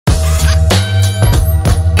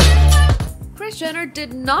Jenner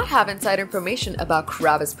did not have inside information about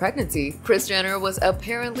Travis' pregnancy. Kris Jenner was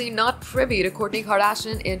apparently not privy to Kourtney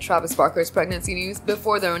Kardashian and Travis Barker's pregnancy news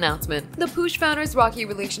before their announcement. The Poosh founder's rocky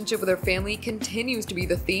relationship with her family continues to be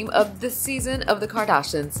the theme of this season of The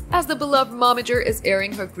Kardashians, as the beloved momager is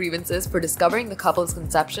airing her grievances for discovering the couple's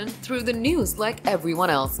conception through the news like everyone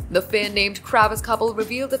else. The fan-named Travis couple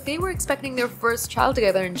revealed that they were expecting their first child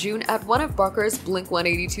together in June at one of Barker's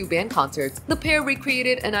Blink-182 band concerts. The pair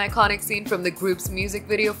recreated an iconic scene from the group's music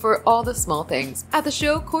video for All the Small Things. At the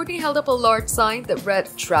show, Kourtney held up a large sign that read,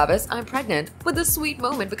 "Travis, I'm pregnant," with the sweet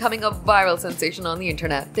moment becoming a viral sensation on the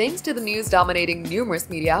internet. Thanks to the news dominating numerous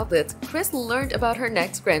media outlets, Kris learned about her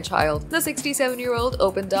next grandchild. The 67-year-old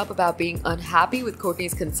opened up about being unhappy with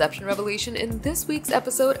Kourtney's conception revelation in this week's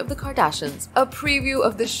episode of The Kardashians. A preview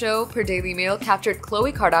of the show per Daily Mail captured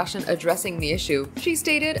Khloe Kardashian addressing the issue. She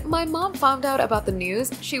stated, "My mom found out about the news.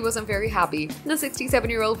 She wasn't very happy." The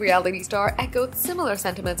 67-year-old reality star echoed similar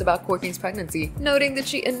sentiments about Kourtney's pregnancy, noting that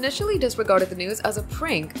she initially disregarded the news as a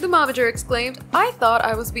prank. The momager exclaimed, "I thought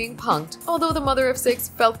I was being punked." Although the mother of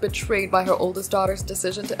 6 felt betrayed by her oldest daughter's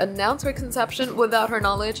decision to announce her conception without her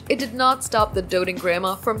knowledge, it did not stop the doting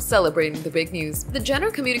grandma from celebrating the big news. The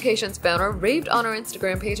Jenner Communications founder raved on her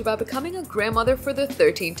Instagram page about becoming a grandmother for the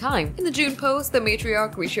 13th time. In the June post, the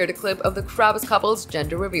matriarch reshared a clip of the Travis couple's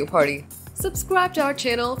gender reveal party. Subscribe to our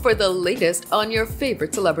channel for the latest on your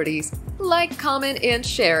favorite celebrities. Like, comment, and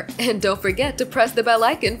share, and don't forget to press the bell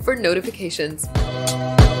icon for notifications.